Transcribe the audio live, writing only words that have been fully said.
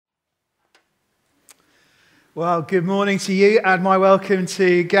Well, good morning to you, and my welcome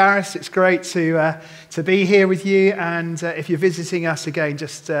to Gareth. It's great to be here with you, and if you're visiting us again,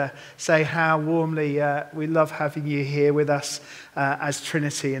 just say how warmly we love having you here with us as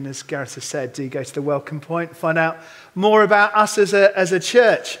Trinity. And as Gareth has said, do go to the welcome point and find out more about us as a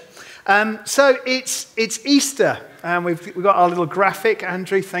church. So it's Easter, and we've got our little graphic.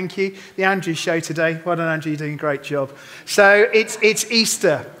 Andrew, thank you. The Andrew show today. Well done, Andrew. You're doing a great job. So it's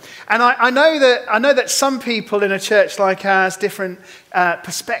Easter. And I know that some people in a church like ours, different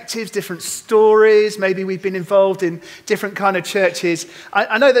perspectives, different stories. Maybe we've been involved in different kind of churches.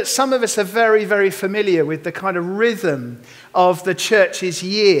 I know that some of us are very, very familiar with the kind of rhythm of the church's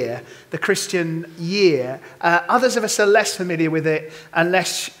year, the Christian year. Others of us are less familiar with it and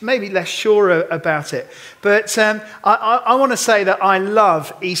maybe less sure about it. But I want to say that I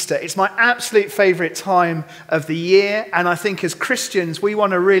love Easter. It's my absolute favourite time of the year. And I think as Christians, we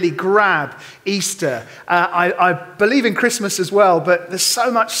want to really grab Easter. I believe in Christmas as well, but there's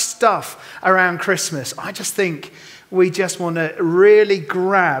so much stuff around Christmas. I just think we just want to really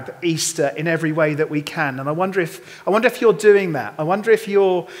grab Easter in every way that we can. And I wonder if you're doing that. I wonder if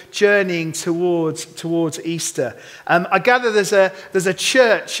you're journeying towards Easter. I gather there's a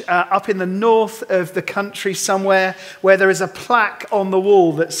church up in the north of the country somewhere where there is a plaque on the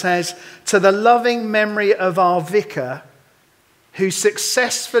wall that says, "To the loving memory of our vicar, who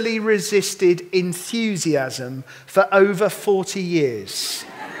successfully resisted enthusiasm for over 40 years.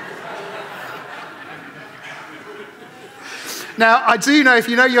 Now, I do know, if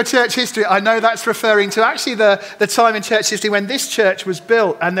you know your church history, I know that's referring to actually the time in church history when this church was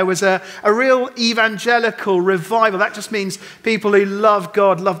built and there was a real evangelical revival. That just means people who love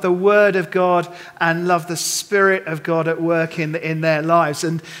God, love the Word of God, and love the Spirit of God at work in their lives.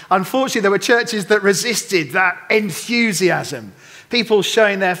 And unfortunately, there were churches that resisted that enthusiasm. People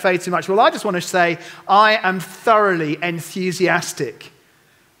showing their faith too much. Well, I just want to say I am thoroughly enthusiastic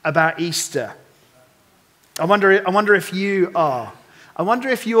about Easter. I wonder if you are. I wonder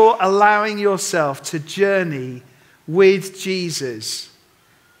if you're allowing yourself to journey with Jesus.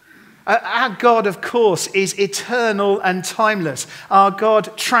 Our God, of course, is eternal and timeless. Our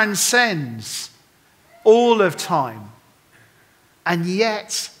God transcends all of time. And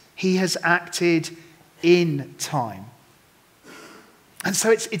yet, he has acted in time. And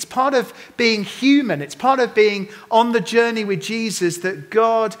so it's part of being human. It's part of being on the journey with Jesus that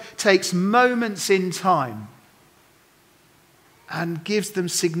God takes moments in time and gives them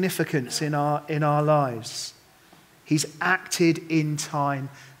significance in our lives. He's acted in time,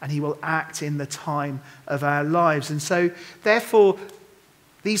 and he will act in the time of our lives. And so, therefore,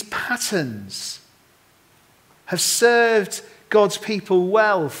 these patterns have served God's people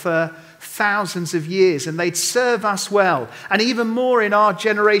well for thousands of years, and they'd serve us well. And even more in our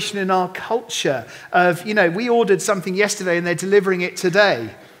generation, in our culture of, we ordered something yesterday and they're delivering it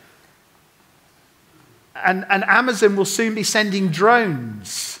today. And Amazon will soon be sending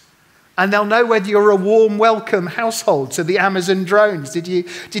drones, and they'll know whether you're a warm welcome household to the Amazon drones. Did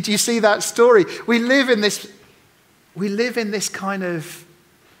you see that story? We live in this kind of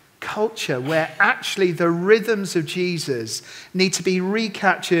culture where actually the rhythms of Jesus need to be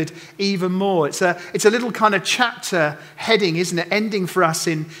recaptured even more. It's a little kind of chapter heading, isn't it? Ending for us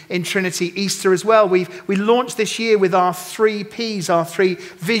in Trinity Easter as well. We launched this year with our 3 Ps, our 3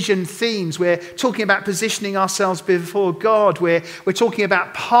 vision themes. We're talking about positioning ourselves before God. We're talking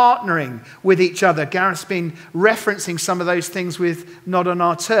about partnering with each other. Gareth's been referencing some of those things with Not on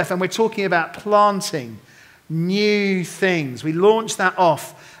Our Turf. And we're talking about planting new things. We launched that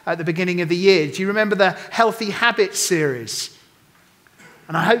off at the beginning of the year. Do you remember the Healthy Habits series?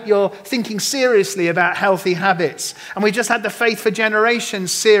 And I hope you're thinking seriously about healthy habits. And we just had the Faith for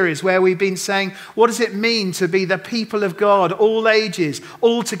Generations series where we've been saying, what does it mean to be the people of God, all ages,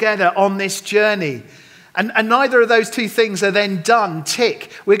 all together on this journey? And neither of those 2 things are then done,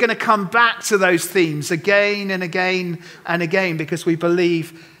 tick. We're going to come back to those themes again and again and again because we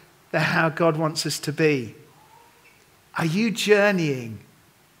believe they're how God wants us to be. Are you journeying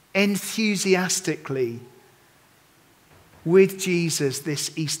enthusiastically with Jesus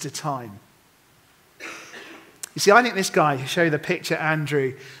this Easter time? You see, I think this guy, show the picture,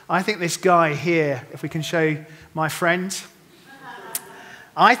 Andrew. I think this guy here, if we can show my friend,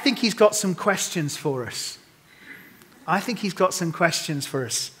 I think he's got some questions for us.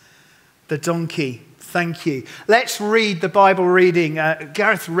 The donkey. Thank you. Let's read the Bible reading.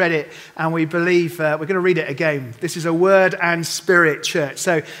 Gareth read it, and we believe we're going to read it again. This is a Word and Spirit church.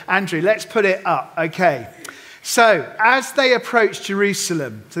 So, Andrew, let's put it up. Okay. So, as they approach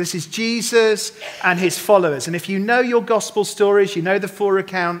Jerusalem, so this is Jesus and his followers. And if you know your gospel stories, you know the 4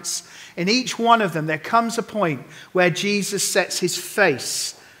 accounts, in each one of them there comes a point where Jesus sets his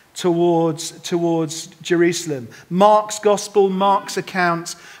face towards Jerusalem. Mark's gospel, Mark's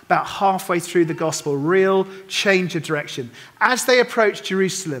account, about halfway through the gospel, real change of direction. As they approached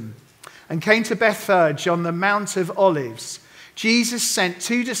Jerusalem and came to Bethphage on the Mount of Olives, Jesus sent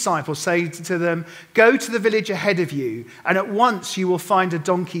 2 disciples, saying to them, "Go to the village ahead of you, and at once you will find a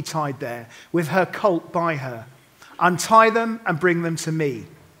donkey tied there, with her colt by her. Untie them and bring them to me.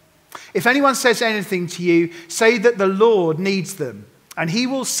 If anyone says anything to you, say that the Lord needs them, and he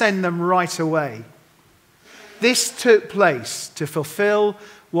will send them right away." This took place to fulfill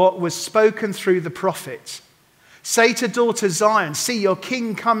what was spoken through the prophet. "Say to daughter Zion, see, your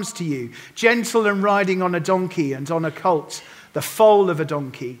king comes to you, gentle and riding on a donkey and on a colt, the foal of a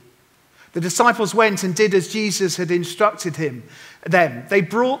donkey." The disciples went and did as Jesus had instructed them. They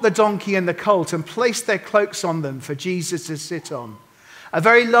brought the donkey and the colt and placed their cloaks on them for Jesus to sit on. A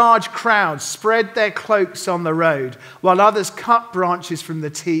very large crowd spread their cloaks on the road, while others cut branches from the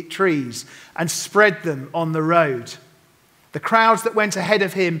trees and spread them on the road. The crowds that went ahead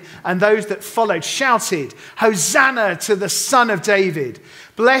of him and those that followed shouted, "Hosanna to the Son of David!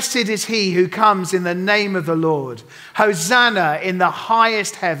 Blessed is he who comes in the name of the Lord! Hosanna in the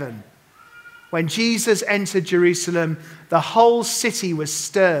highest heaven!" When Jesus entered Jerusalem, the whole city was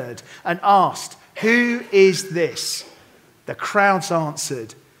stirred and asked, "Who is this?" The crowds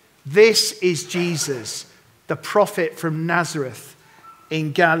answered, "This is Jesus, the prophet from Nazareth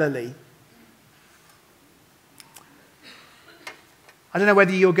in Galilee." I don't know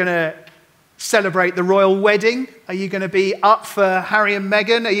whether you're going to celebrate the royal wedding. Are you going to be up for Harry and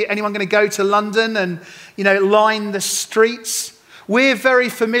Meghan? Anyone going to go to London and, line the streets? We're very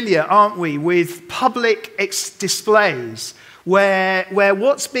familiar, aren't we, with public displays where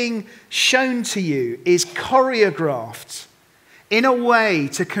what's being shown to you is choreographed in a way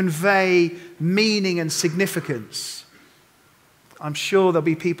to convey meaning and significance. I'm sure there'll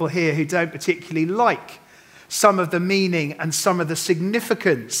be people here who don't particularly like some of the meaning and some of the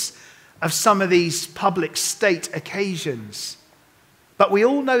significance of some of these public state occasions. But we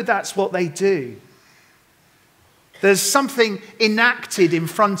all know that's what they do. There's something enacted in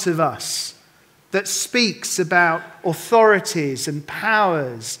front of us that speaks about authorities and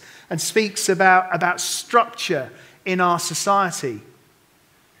powers and speaks about structure in our society.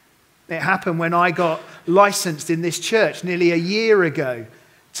 It happened when I got licensed in this church nearly a year ago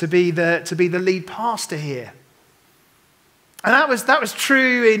to be the lead pastor here. And that was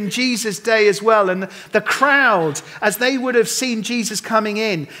true in Jesus' day as well. And the crowd, as they would have seen Jesus coming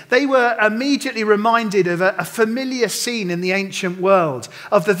in, they were immediately reminded of a familiar scene in the ancient world,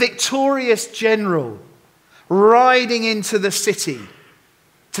 of the victorious general riding into the city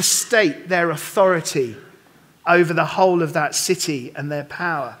to state their authority over the whole of that city and their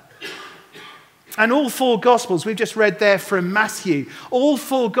power. And all 4 Gospels, we've just read there from Matthew, all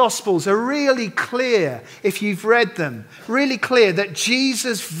 4 Gospels are really clear, if you've read them, really clear that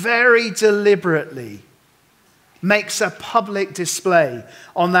Jesus very deliberately makes a public display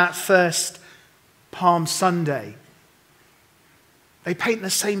on that first Palm Sunday. They paint the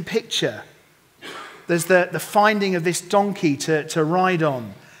same picture. There's the finding of this donkey to ride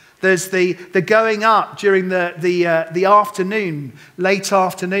on. There's the going up during the afternoon, late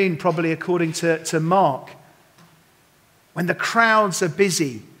afternoon, probably according to Mark, when the crowds are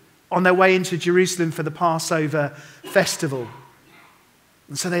busy on their way into Jerusalem for the Passover festival.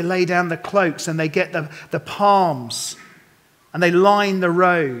 And so they lay down the cloaks and they get the palms and they line the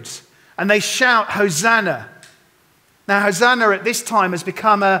road and they shout, "Hosanna." Now, Hosanna at this time has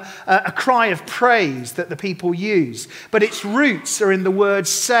become a cry of praise that the people use, but its roots are in the word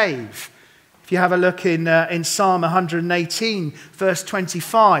save. If you have a look in Psalm 118, verse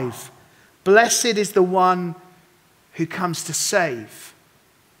 25, "Blessed is the one who comes to save."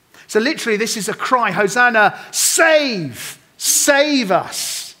 So literally, this is a cry, "Hosanna, save, save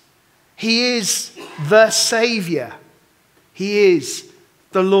us." He is the Savior. He is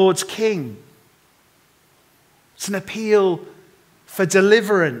the Lord's King. It's an appeal for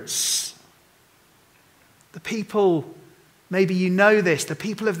deliverance. The people, maybe you know this, the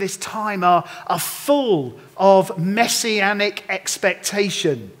people of this time are full of messianic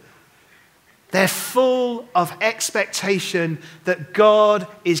expectation. They're full of expectation that God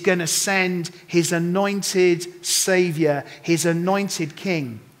is going to send his anointed Savior, his anointed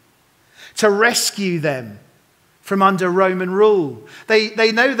King, to rescue them from under Roman rule.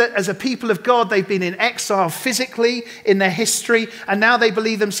 They know that as a people of God, they've been in exile physically in their history, and now they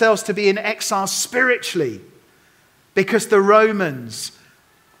believe themselves to be in exile spiritually. because the Romans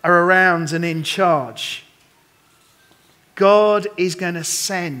are around and in charge. God is going to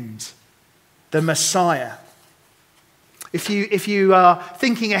send the Messiah. If you are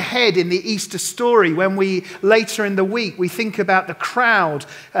thinking ahead in the Easter story, when we later in the week we think about the crowd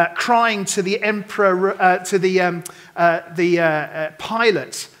crying to the emperor,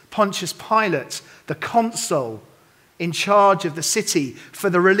 Pilate, Pontius Pilate, the consul in charge of the city, for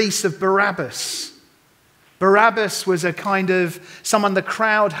the release of Barabbas. Barabbas was a kind of someone the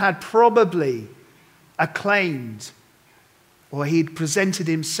crowd had probably acclaimed, or he'd presented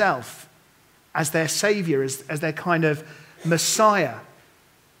himself as their savior, as their kind of Messiah.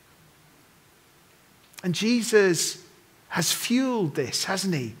 And Jesus has fueled this,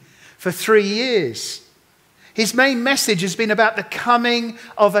 hasn't he, for 3 years. His main message has been about the coming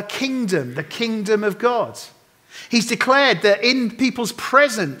of a kingdom, the kingdom of God. He's declared that in people's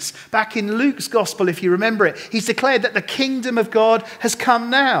presence, back in Luke's gospel, if you remember it, he's declared that the kingdom of God has come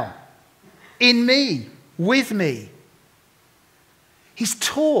now, in me, with me. He's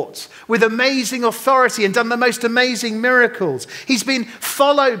taught with amazing authority and done the most amazing miracles. He's been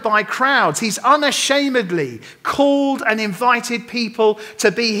followed by crowds. He's unashamedly called and invited people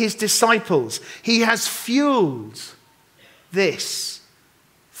to be his disciples. He has fueled this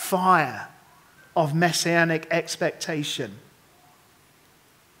fire of messianic expectation.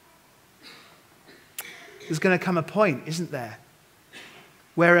 There's going to come a point, isn't there,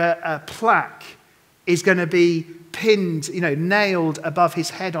 where a plaque is going to be pinned, nailed above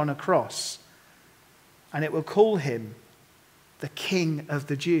his head on a cross. And it will call him the King of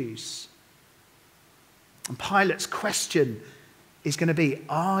the Jews. And Pilate's question is going to be,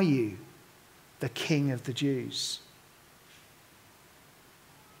 are you the King of the Jews?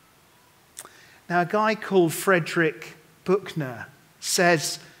 Now, a guy called Frederick Buechner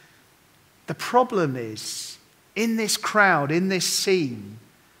says the problem is, in this crowd, in this scene,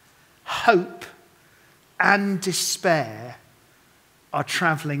 hope and despair are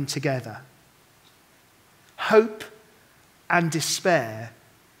traveling together. Hope and despair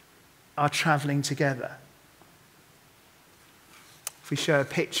are traveling together. If we show a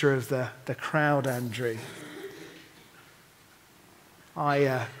picture of the crowd, Andrew.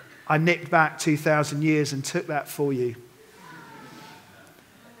 I nipped back 2,000 years and took that for you.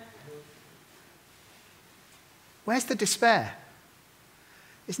 Where's the despair?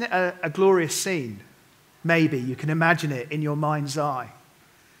 Isn't it a glorious scene? Maybe you can imagine it in your mind's eye.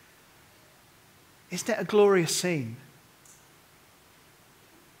 Isn't it a glorious scene?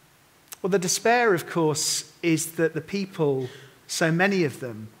 Well, the despair, of course, is that the people, so many of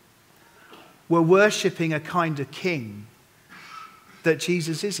them, were worshipping a kind of king that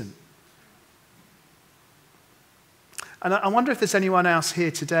Jesus isn't. And I wonder if there's anyone else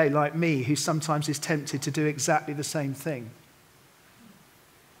here today like me who sometimes is tempted to do exactly the same thing.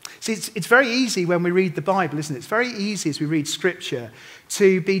 See, it's very easy when we read the Bible, isn't it? It's very easy as we read Scripture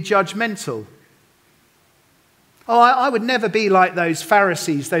to be judgmental. Oh, I would never be like those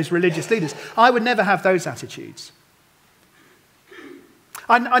Pharisees, those religious leaders. I would never have those attitudes.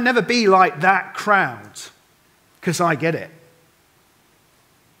 I'd never be like that crowd, because I get it.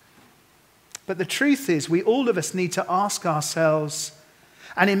 But the truth is, all of us need to ask ourselves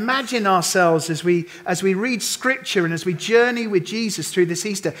and imagine ourselves as we read Scripture and as we journey with Jesus through this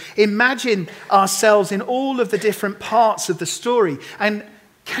Easter. Imagine ourselves in all of the different parts of the story. And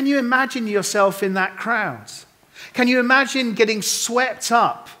can you imagine yourself in that crowd? Can you imagine getting swept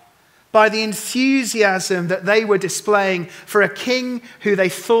up by the enthusiasm that they were displaying for a king who they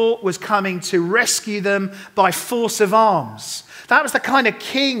thought was coming to rescue them by force of arms? That was the kind of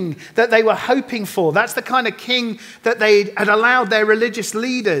king that they were hoping for. That's the kind of king that they had allowed their religious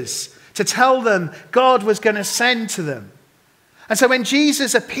leaders to tell them God was going to send to them. And so when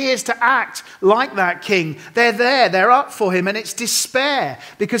Jesus appears to act like that king, they're there, they're up for him, and it's despair.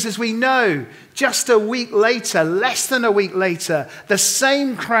 Because as we know, just a week later, less than a week later, the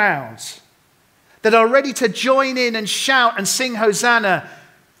same crowds that are ready to join in and shout and sing Hosanna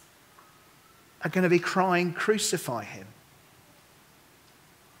are going to be crying, crucify him.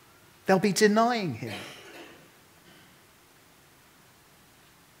 They'll be denying him.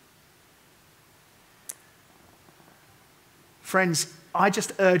 Friends, I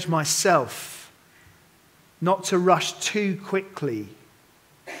just urge myself not to rush too quickly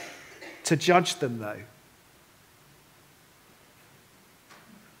to judge them, though.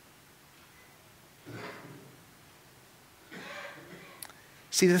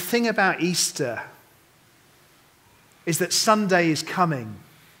 See, the thing about Easter is that Sunday is coming.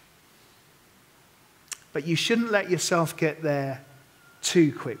 But you shouldn't let yourself get there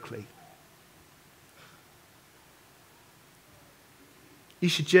too quickly. You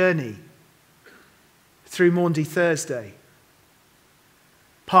should journey through Maundy Thursday,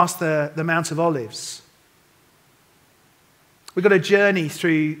 past the Mount of Olives. We've got a journey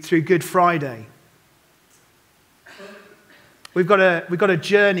through Good Friday. We've got a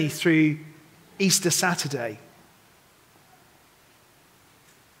journey through Easter Saturday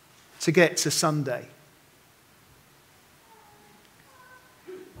to get to Sunday.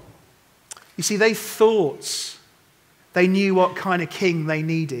 You see, they thought they knew what kind of king they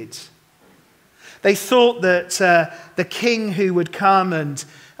needed. They thought that the king who would come and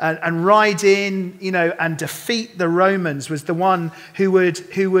ride in, and defeat the Romans was the one who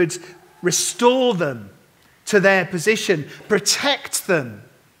would restore them to their position, protect them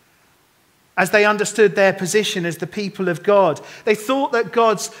as they understood their position as the people of God. They thought that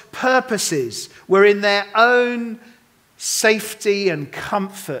God's purposes were in their own safety and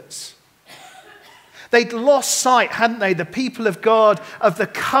comfort. They'd lost sight, hadn't they, the people of God, of the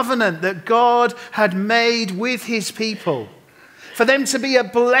covenant that God had made with his people. For them to be a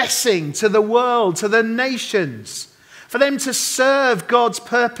blessing to the world, to the nations. For them to serve God's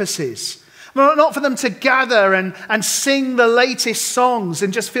purposes. Not for them to gather and sing the latest songs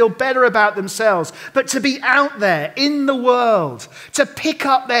and just feel better about themselves. But to be out there in the world. To pick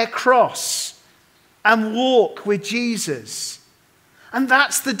up their cross and walk with Jesus. And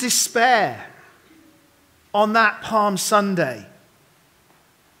that's the despair on that Palm Sunday.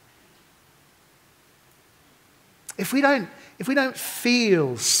 If we don't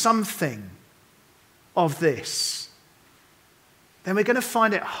feel something of this, then we're going to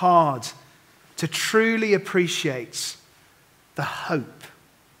find it hard to truly appreciate the hope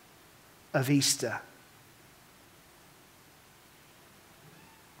of Easter.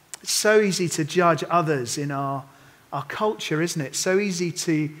 It's so easy to judge others in our culture, isn't it? So easy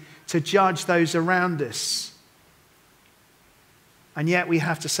to judge those around us. And yet we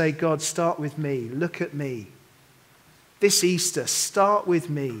have to say, God, start with me. Look at me. This Easter, start with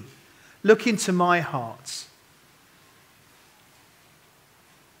me. Look into my heart.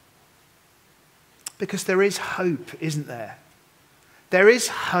 Because there is hope, isn't there? There is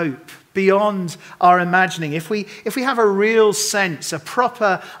hope beyond our imagining. If we have a real sense, a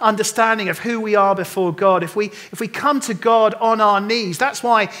proper understanding of who we are before God, if we come to God on our knees, that's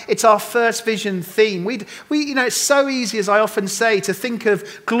why it's our first vision theme. It's so easy, as I often say, to think of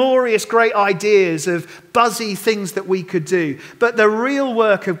glorious, great ideas of buzzy things that we could do. But the real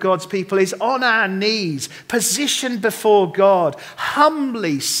work of God's people is on our knees, positioned before God,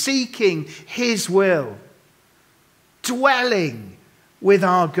 humbly seeking his will, dwelling with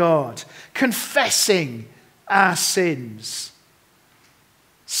our God, confessing our sins,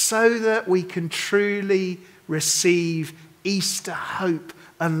 so that we can truly receive Easter hope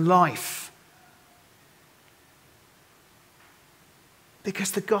and life. Because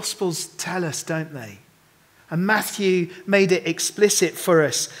the Gospels tell us, don't they? And Matthew made it explicit for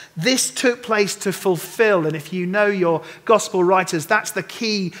us. This took place to fulfill, and if you know your gospel writers, that's the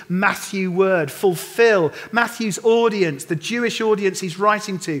key Matthew word, fulfill. Matthew's audience, the Jewish audience he's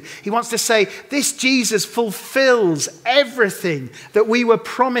writing to, he wants to say, this Jesus fulfills everything that we were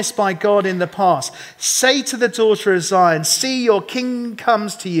promised by God in the past. Say to the daughter of Zion, see, your king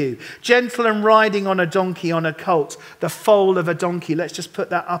comes to you, gentle and riding on a donkey, on a colt, the foal of a donkey. Let's just put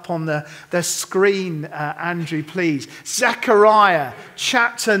that up on the screen, Andrew, please. Zechariah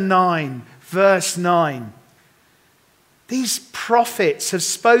chapter 9, verse 9. These prophets have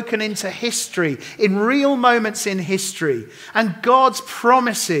spoken into history, in real moments in history, and God's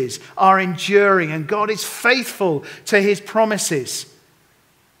promises are enduring, and God is faithful to his promises.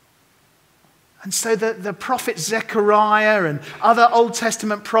 And so the prophet Zechariah and other Old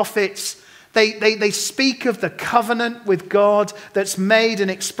Testament prophets, They speak of the covenant with God that's made and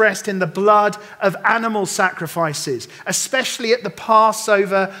expressed in the blood of animal sacrifices, especially at the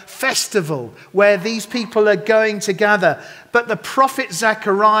Passover festival where these people are going to gather. But the prophet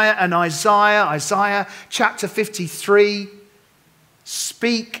Zechariah and Isaiah chapter 53,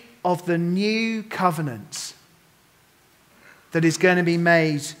 speak of the new covenant that is going to be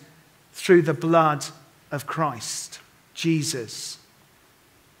made through the blood of Christ, Jesus.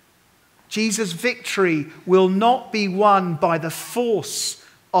 Jesus' victory will not be won by the force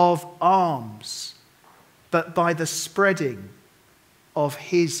of arms, but by the spreading of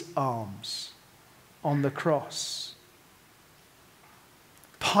his arms on the cross.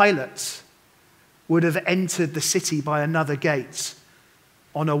 Pilate would have entered the city by another gate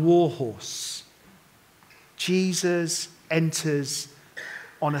on a war horse. Jesus enters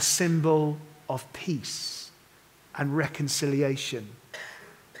on a symbol of peace and reconciliation.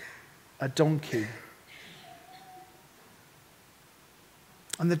 A donkey.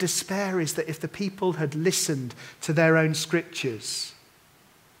 And the despair is that if the people had listened to their own scriptures,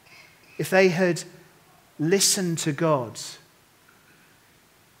 if they had listened to God,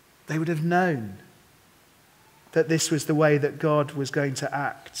 they would have known that this was the way that God was going to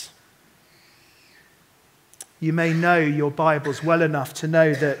act. You may know your Bibles well enough to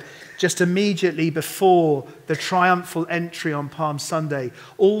know that just immediately before the triumphal entry on Palm Sunday,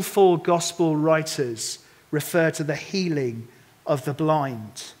 all four gospel writers refer to the healing of the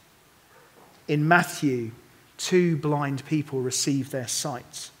blind. In Matthew, 2 blind people receive their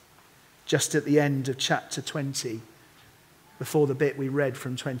sight just at the end of chapter 20, before the bit we read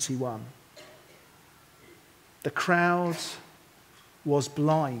from 21. The crowd was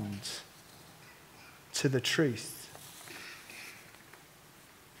blind to the truth.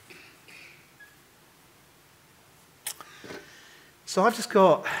 So I've just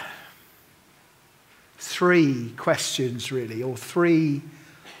got 3 questions really, or 3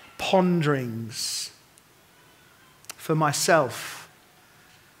 ponderings for myself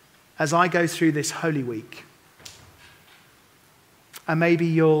as I go through this Holy Week. And maybe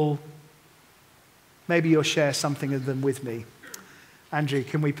you'll share something of them with me. Andrew,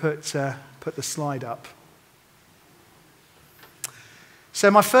 can we put the slide up?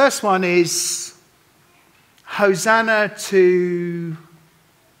 So my first one is Hosanna to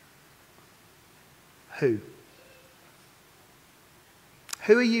who?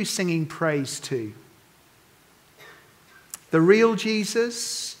 Who are you singing praise to? The real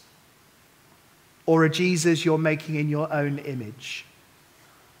Jesus, or a Jesus you're making in your own image?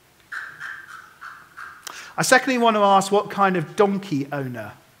 I secondly want to ask what kind of donkey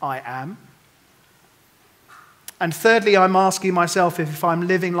owner I am. And thirdly, I'm asking myself if I'm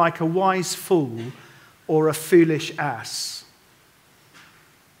living like a wise fool or a foolish ass.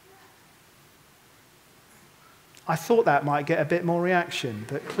 I thought that might get a bit more reaction,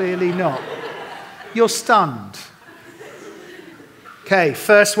 but clearly not. You're stunned. Okay,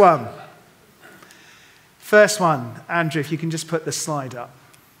 first one. First one, Andrew, if you can just put the slide up.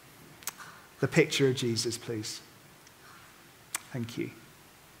 The picture of Jesus, please. Thank you.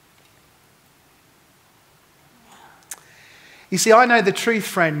 You see, I know the truth,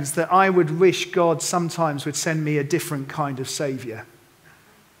 friends, that I would wish God sometimes would send me a different kind of saviour.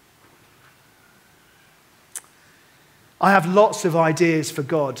 I have lots of ideas for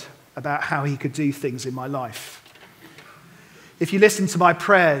God about how he could do things in my life. If you listen to my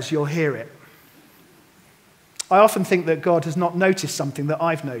prayers, you'll hear it. I often think that God has not noticed something that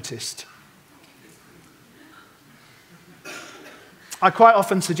I've noticed. I quite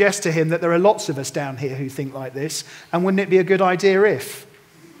often suggest to him that there are lots of us down here who think like this, and wouldn't it be a good idea if?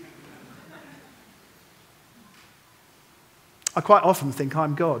 I quite often think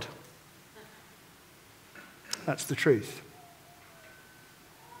I'm God. That's the truth.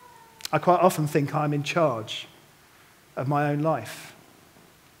 I quite often think I'm in charge of my own life.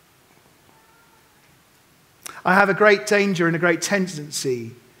 I have a great danger and a great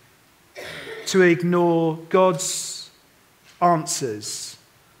tendency to ignore God's answers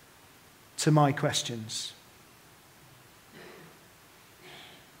to my questions.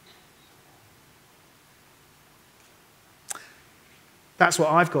 That's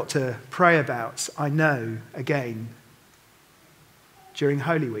what I've got to pray about, I know, again, during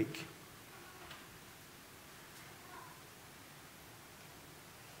Holy Week.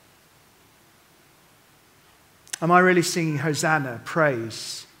 Am I really singing Hosanna,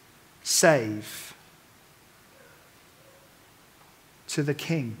 praise, save to the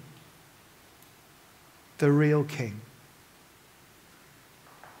King, the real King?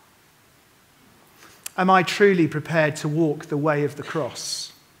 Am I truly prepared to walk the way of the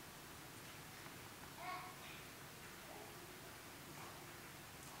cross?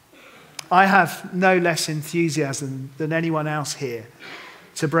 I have no less enthusiasm than anyone else here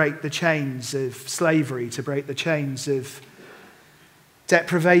to break the chains of slavery, to break the chains of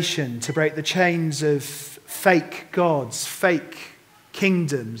deprivation, to break the chains of fake gods, fake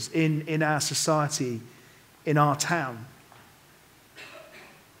kingdoms in our society, in our town.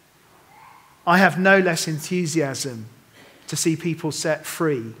 I have no less enthusiasm to see people set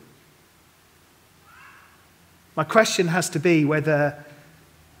free. My question has to be whether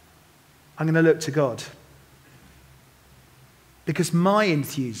I'm going to look to God. Because my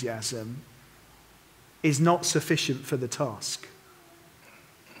enthusiasm is not sufficient for the task.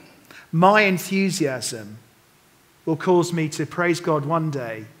 My enthusiasm will cause me to praise God one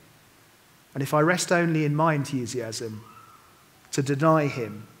day, and if I rest only in my enthusiasm, to deny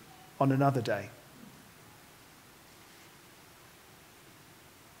him on another day.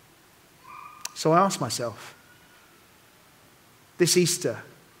 So I ask myself, this Easter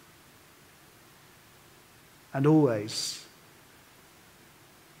and always,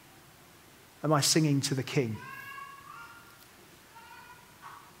 am I singing to the King?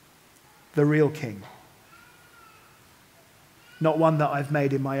 The real King. Not one that I've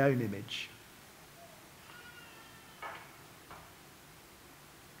made in my own image.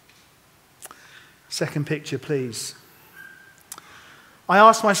 Second picture, please. I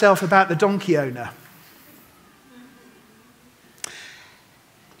asked myself about the donkey owner.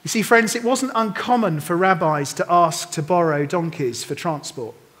 You see, friends, it wasn't uncommon for rabbis to ask to borrow donkeys for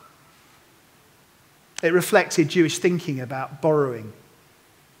transport. It reflected Jewish thinking about borrowing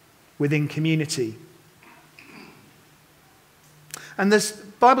within community. And the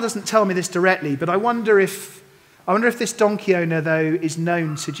Bible doesn't tell me this directly, but I wonder if this donkey owner, though, is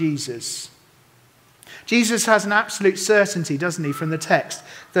known to Jesus. Jesus has an absolute certainty, doesn't he, from the text,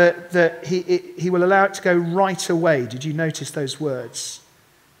 that he will allow it to go right away. Did you notice those words?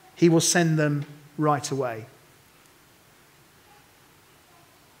 He will send them right away.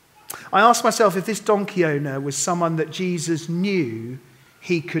 I asked myself if this donkey owner was someone that Jesus knew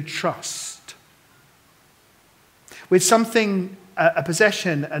he could trust. With something, a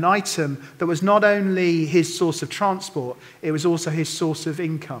possession, an item that was not only his source of transport, it was also his source of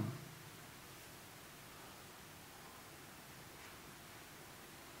income.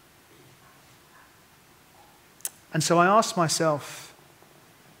 And so I asked myself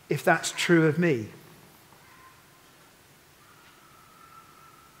if that's true of me.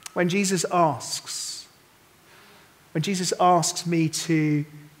 When Jesus asks me to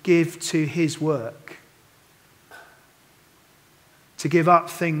give to his work, to give up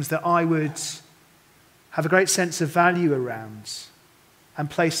things that I would have a great sense of value around and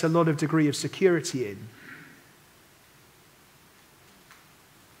place a lot of degree of security in,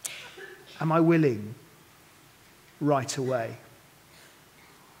 am I willing right away?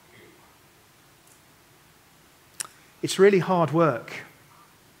 It's really hard work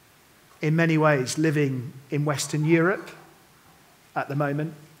in many ways living in Western Europe at the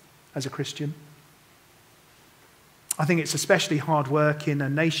moment as a Christian. I think it's especially hard work in a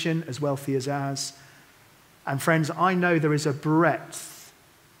nation as wealthy as ours. And friends, I know there is a breadth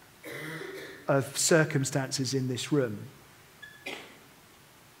of circumstances in this room,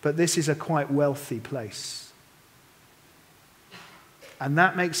 but this is a quite wealthy place. And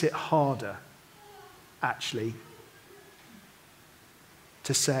that makes it harder, actually,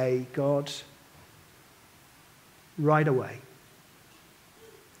 to say, God, right away.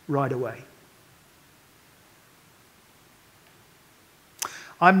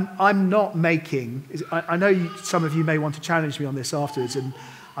 I'm not making, I know some of you may want to challenge me on this afterwards, and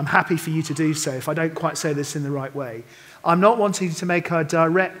I'm happy for you to do so if I don't quite say this in the right way. I'm not wanting to make a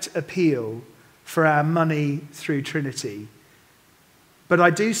direct appeal for our money through Trinity, but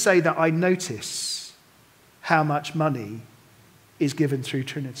I do say that I notice how much money is given through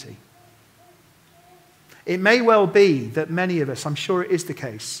Trinity. It may well be that many of us, I'm sure it is the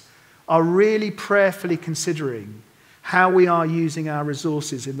case, are really prayerfully considering how we are using our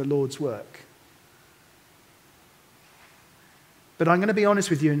resources in the Lord's work. But I'm going to be honest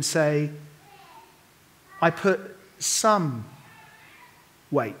with you and say, I put some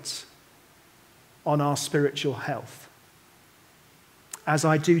weight on our spiritual health, as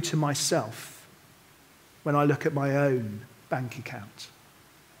I do to myself when I look at my own bank account.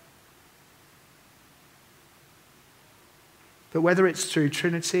 But whether it's through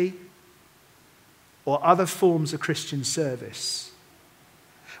Trinity or other forms of Christian service,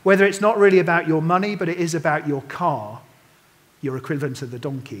 whether it's not really about your money, but it is about your car, your equivalent of the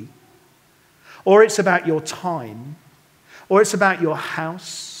donkey, or it's about your time, or it's about your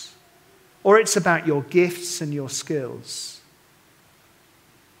house, or it's about your gifts and your skills,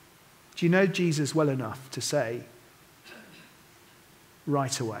 do you know Jesus well enough to say,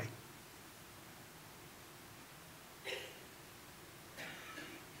 right away?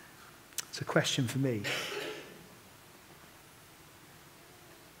 It's a question for me.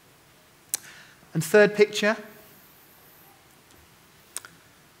 And third picture,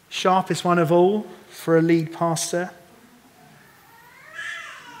 sharpest one of all for a lead pastor.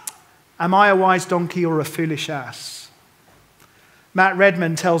 Am I a wise donkey or a foolish ass? Matt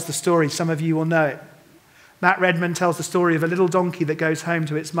Redman tells the story, some of you will know it. Matt Redman tells the story of a little donkey that goes home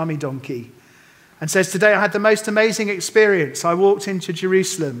to its mummy donkey and says, today I had the most amazing experience. I walked into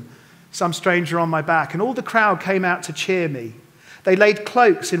Jerusalem, some stranger on my back, and all the crowd came out to cheer me. They laid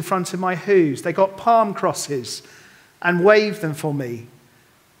cloaks in front of my hooves. They got palm crosses and waved them for me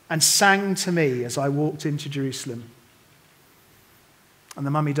and sang to me as I walked into Jerusalem. And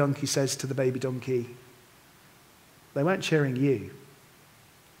the mummy donkey says to the baby donkey, They weren't cheering you.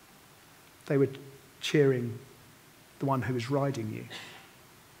 They were cheering the one who was riding you.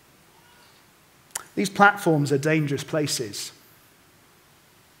 These platforms are dangerous places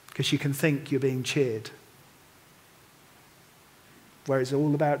because you can think you're being cheered, where it's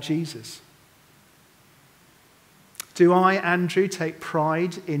all about Jesus. Do I, Andrew, take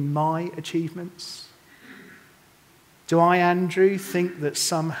pride in my achievements? Do I, Andrew, think that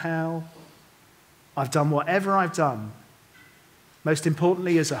somehow I've done whatever I've done, most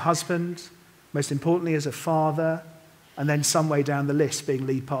importantly as a husband, most importantly as a father, and then some way down the list being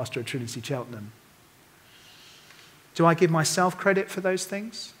lead pastor at Trinity Cheltenham? Do I give myself credit for those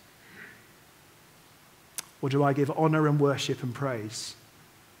things? Or do I give honor and worship and praise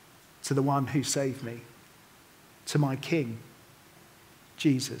to the one who saved me, to my King,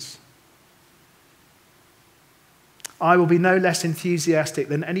 Jesus? I will be no less enthusiastic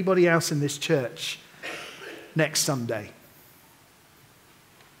than anybody else in this church next Sunday.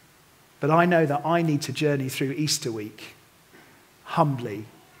 But I know that I need to journey through Easter week humbly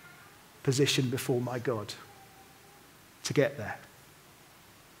positioned before my God to get there.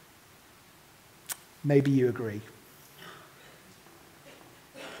 Maybe you agree.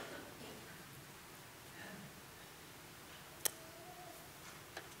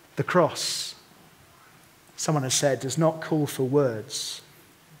 The cross, someone has said, does not call for words.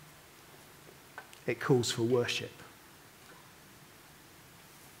 It calls for worship.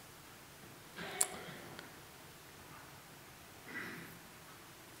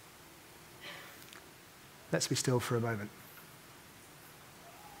 Let's be still for a moment.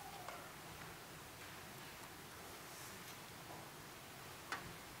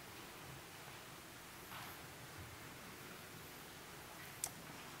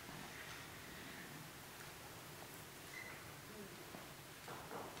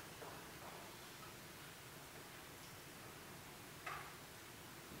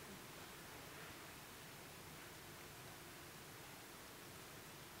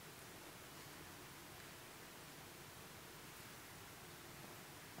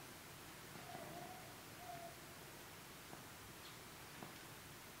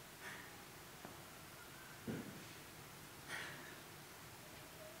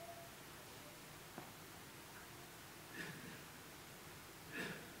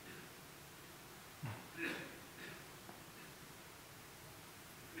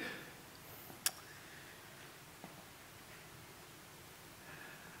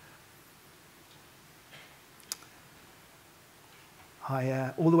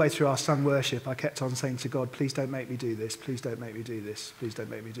 All the way through our sung worship, I kept on saying to God, please don't make me do this, please don't make me do this, please don't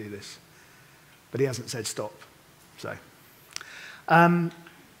make me do this. But he hasn't said stop. So I'm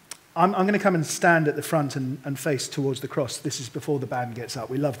going to come and stand at the front and face towards the cross. This is before the band gets up.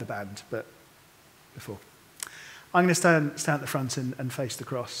 We love the band, but before. I'm going to stand at the front and face the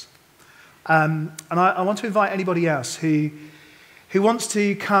cross. And I want to invite anybody else who wants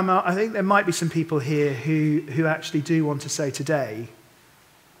to come out. I think there might be some people here who actually do want to say today,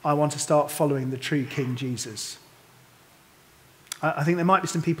 I want to start following the true King Jesus. I think there might be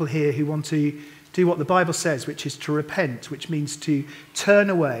some people here who want to do what the Bible says, which is to repent, which means to turn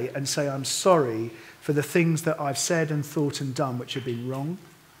away and say, I'm sorry for the things that I've said and thought and done which have been wrong.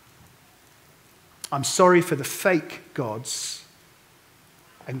 I'm sorry for the fake gods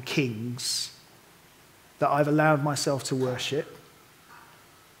and kings that I've allowed myself to worship.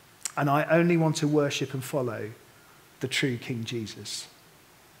 And I only want to worship and follow the true King Jesus.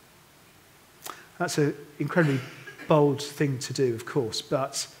 That's an incredibly bold thing to do, of course,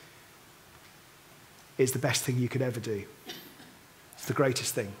 but it's the best thing you could ever do. It's the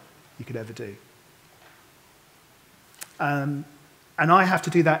greatest thing you could ever do. And I have to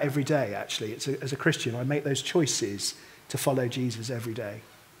do that every day, actually. As a Christian, I make those choices to follow Jesus every day.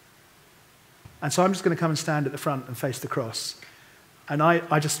 And so I'm just going to come and stand at the front and face the cross. And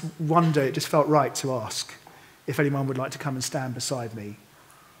I just wonder, it just felt right to ask if anyone would like to come and stand beside me,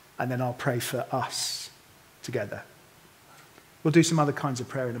 and then I'll pray for us together. We'll do some other kinds of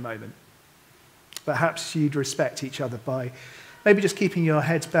prayer in a moment. Perhaps you'd respect each other by maybe just keeping your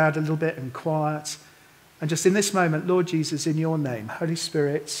heads bowed a little bit and quiet. And just in this moment, Lord Jesus, in your name, Holy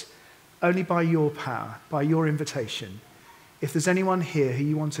Spirit, only by your power, by your invitation, if there's anyone here who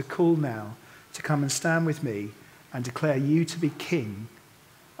you want to call now to come and stand with me and declare you to be king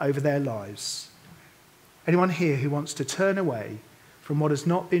over their lives. Anyone here who wants to turn away from what has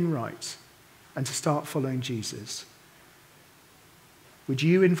not been right and to start following Jesus, would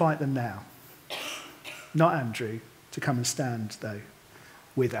you invite them now? Not Andrew, to come and stand, though,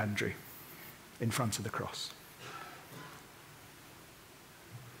 with Andrew in front of the cross.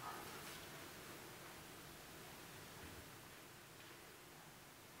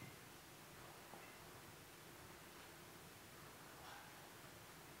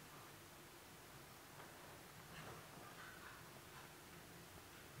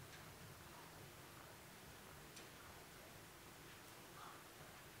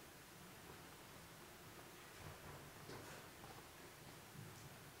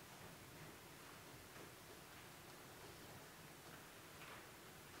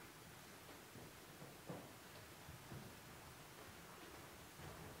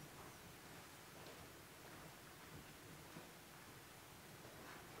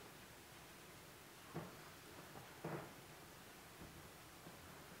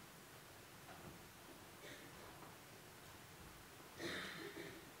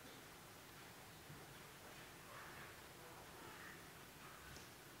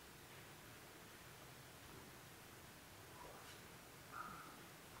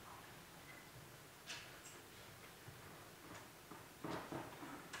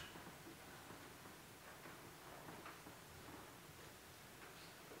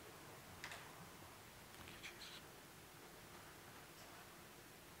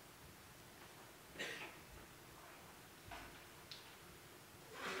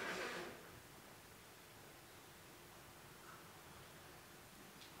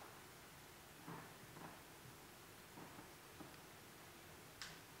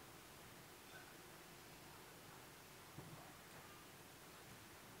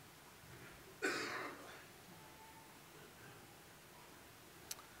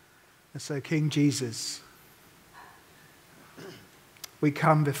 And so, King Jesus, we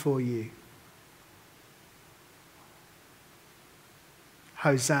come before you.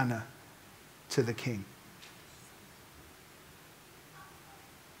 Hosanna to the King.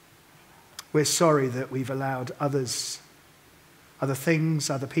 We're sorry that we've allowed others, other things,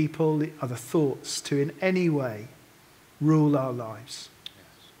 other people, other thoughts to in any way rule our lives.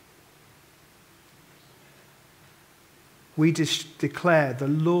 We declare the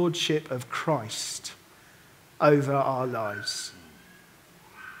lordship of Christ over our lives,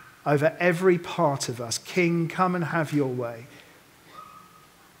 over every part of us. King, come and have your way.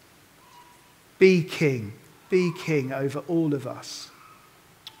 Be king over all of us.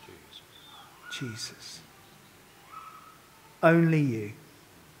 Jesus. Only you.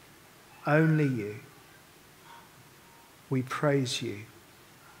 Only you. We praise you.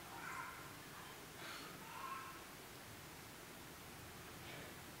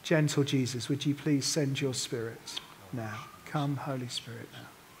 Gentle Jesus, would you please send your Spirit now? Come, Holy Spirit, now.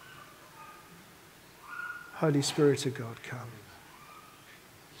 Holy Spirit of God, come.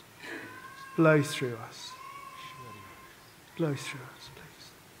 Blow through us. Blow through us,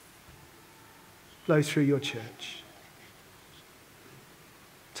 please. Blow through your church.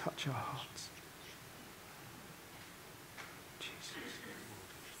 Touch our hearts. Jesus.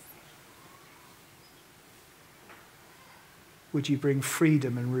 Would you bring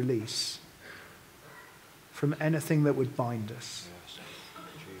freedom and release from anything that would bind us?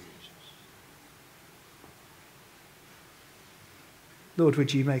 Lord,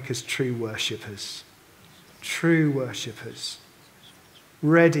 would you make us true worshippers,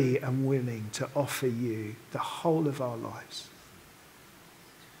 ready and willing to offer you the whole of our lives.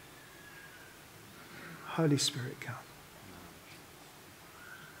 Holy Spirit, come.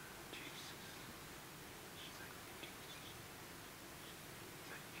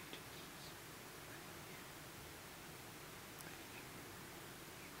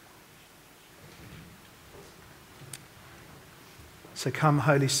 So come,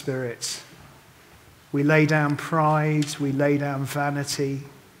 Holy Spirit. We lay down pride, we lay down vanity,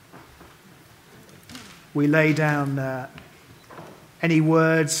 we lay down any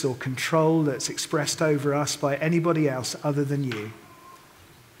words or control that's expressed over us by anybody else other than you.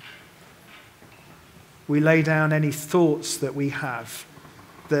 We lay down any thoughts that we have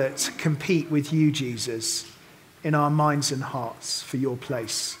that compete with you, Jesus, in our minds and hearts for your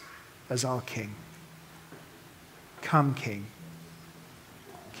place as our King. Come, King.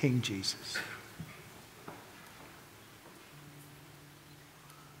 King Jesus.